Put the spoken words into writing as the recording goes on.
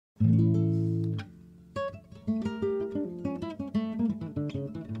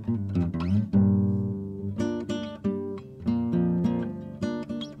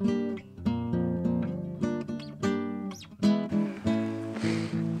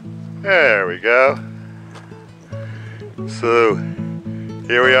There we go. So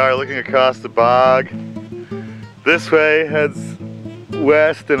here we are looking across the bog. This way heads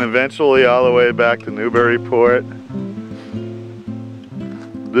west and eventually all the way back to Newburyport.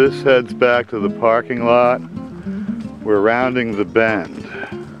 This heads back to the parking lot. We're rounding the bend.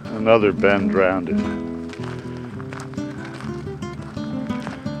 Another bend rounded.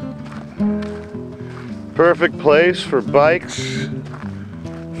 Perfect place for bikes,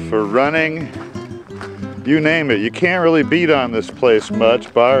 for running, you name it. You can't really beat on this place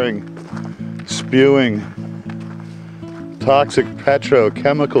much, barring spewing toxic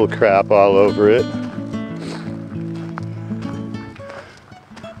petrochemical crap all over it.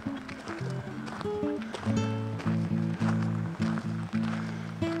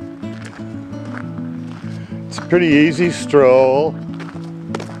 It's a pretty easy stroll.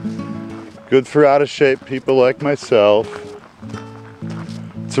 Good for out of shape people like myself.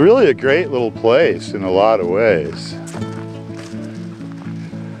 It's really a great little place in a lot of ways.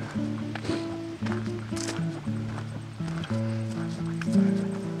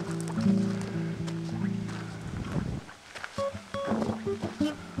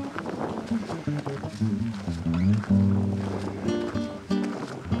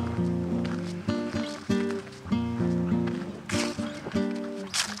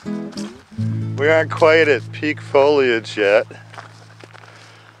 We aren't quite at peak foliage yet,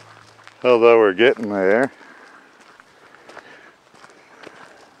 although we're getting there.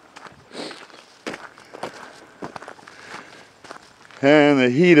 And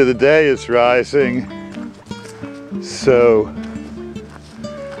the heat of the day is rising, so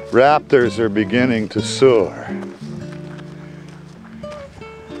raptors are beginning to soar.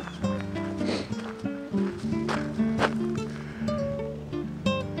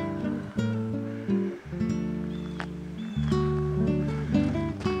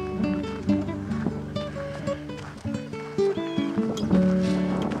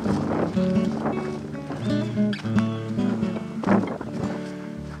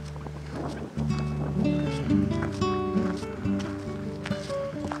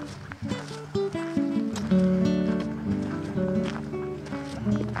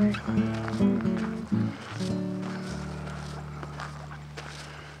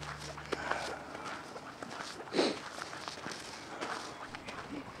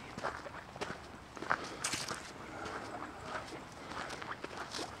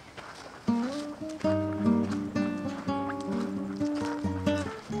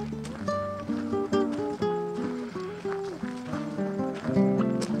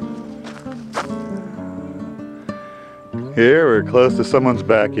 Here we're close to someone's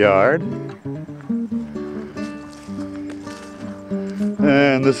backyard.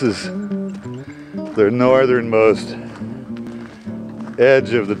 And this is the northernmost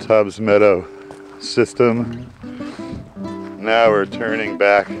edge of the Tubbs Meadow system. Now we're turning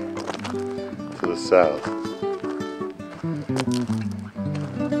back to the south.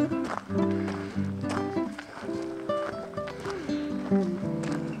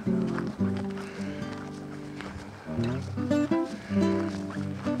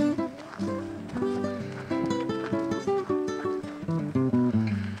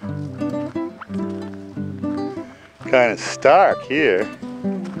 Kind of stark here.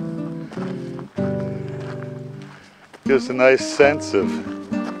 Gives a nice sense of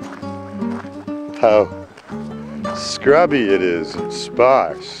how scrubby it is and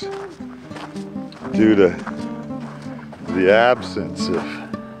sparse due to the absence of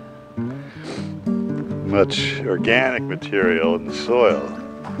much organic material in the soil.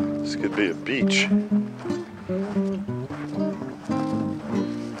 This could be a beach.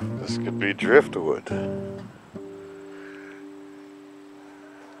 This could be driftwood.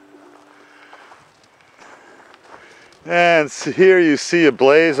 And so here you see a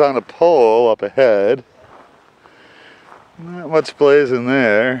blaze on a pole up ahead. Not much blazing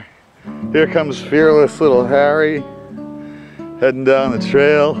there. Here comes fearless little Harry heading down the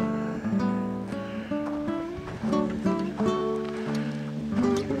trail.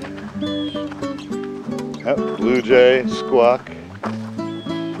 Oh, blue jay, squawk,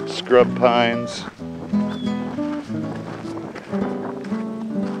 scrub pines.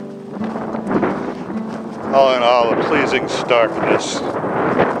 All in all, a pleasing starkness.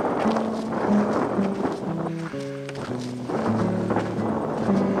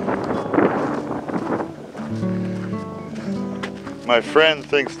 my friend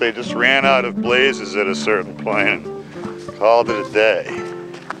thinks they just ran out of blazes at a certain point and called it a day.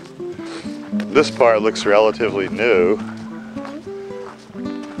 This part looks relatively new.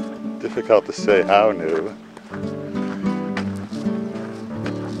 Difficult to say how new.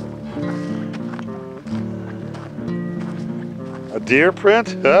 A deer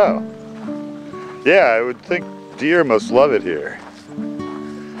print? Oh. Yeah, I would think deer must love it here.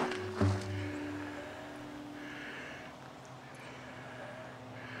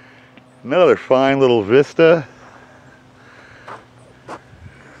 Another fine little vista.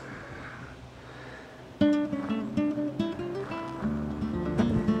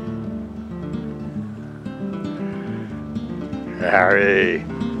 Harry.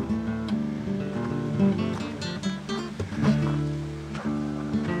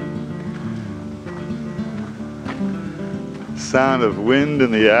 Sound of wind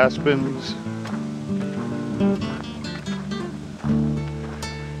in the aspens.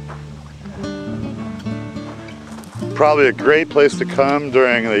 Probably a great place to come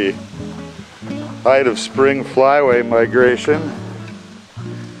during the height of spring flyway migration.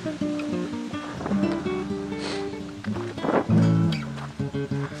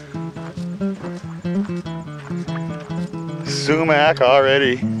 Sumac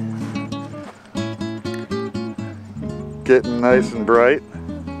already getting nice and bright.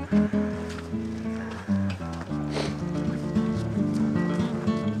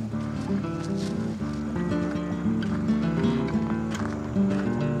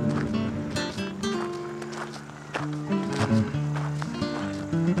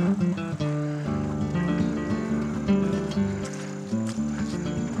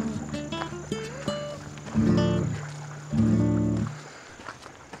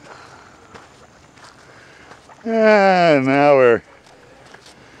 And now we're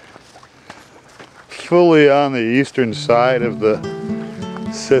fully on the eastern side of the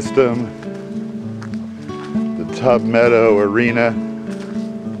system, the Tub Meadow Arena,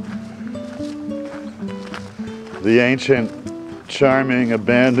 the ancient, charming,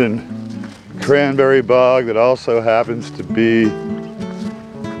 abandoned cranberry bog that also happens to be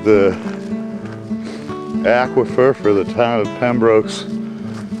the aquifer for the town of Pembroke's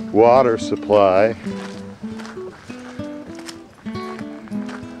water supply.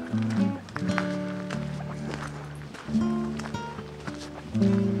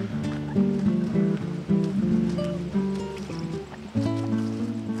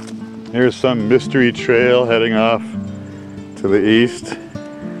 Here's some mystery trail heading off to the east.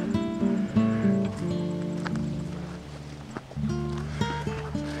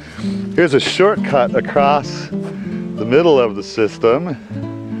 Here's a shortcut across the middle of the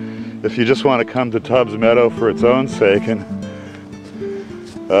system if you just want to come to Tubbs Meadow for its own sake, and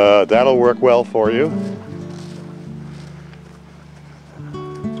that'll work well for you.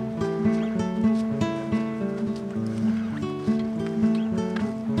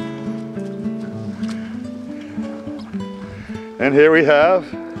 And here we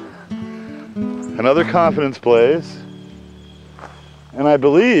have another confidence blaze, and I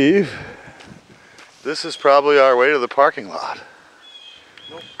believe this is probably our way to the parking lot.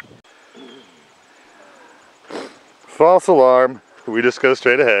 Nope. False alarm, we just go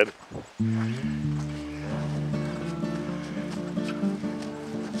straight ahead.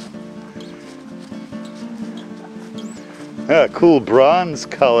 Yeah, cool bronze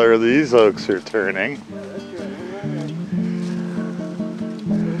color these oaks are turning.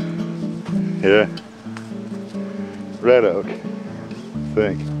 Yeah, red oak, I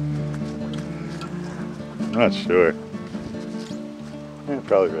think. I'm not sure. Yeah,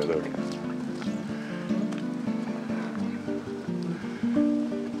 probably red oak.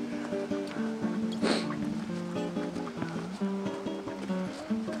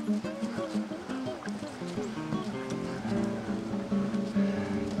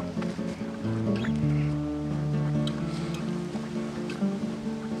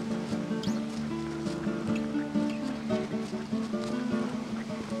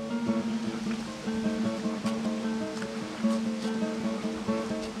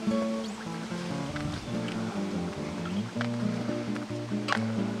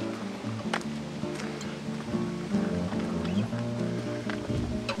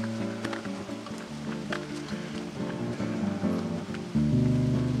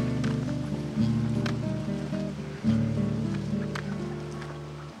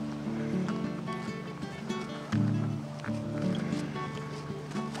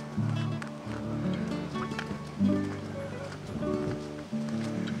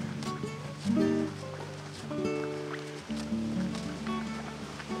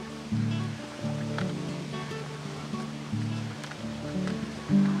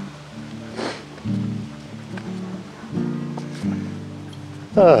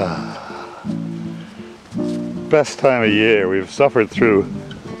 Best time of year. We've suffered through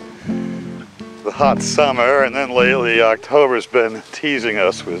the hot summer, and then lately October's been teasing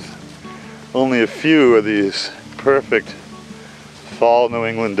us with only a few of these perfect fall New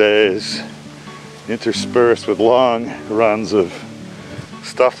England days, interspersed with long runs of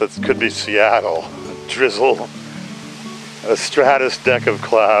stuff that could be Seattle. Drizzle, a stratus deck of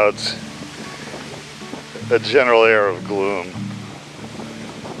clouds, a general air of gloom.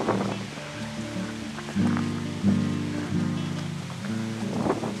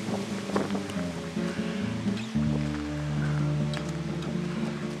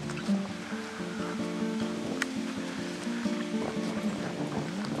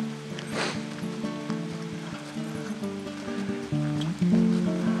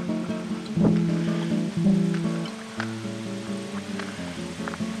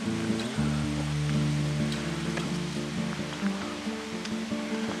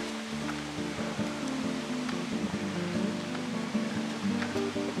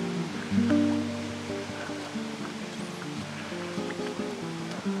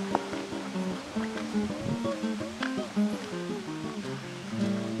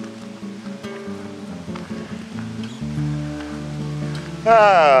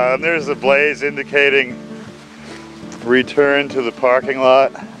 And there's the blaze indicating return to the parking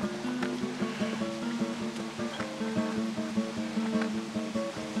lot.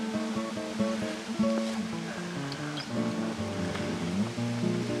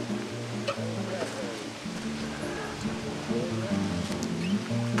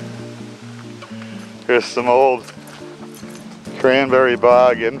 Here's some old cranberry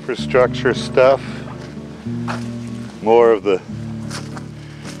bog infrastructure stuff. More of the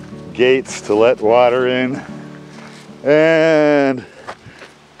gates to let water in. And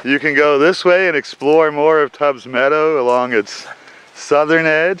you can go this way and explore more of Tubbs Meadow along its southern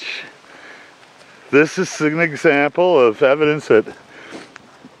edge. This is an example of evidence that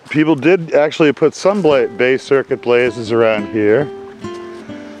people did actually put some Bay Circuit blazes around here.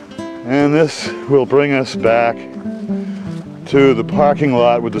 And this will bring us back to the parking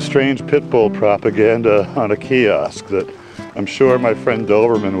lot with the strange pit bull propaganda on a kiosk that I'm sure my friend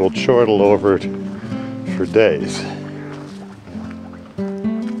Doberman will chortle over it for days.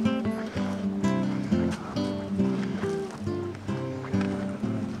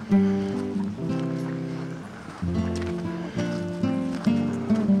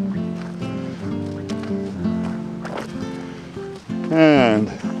 And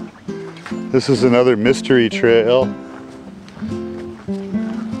this is another mystery trail.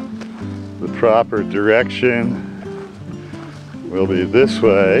 The proper direction will be this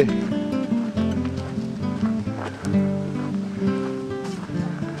way.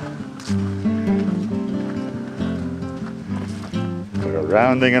 We're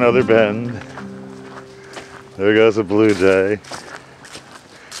rounding another bend. There goes a blue jay.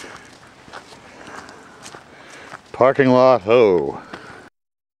 Parking lot ho.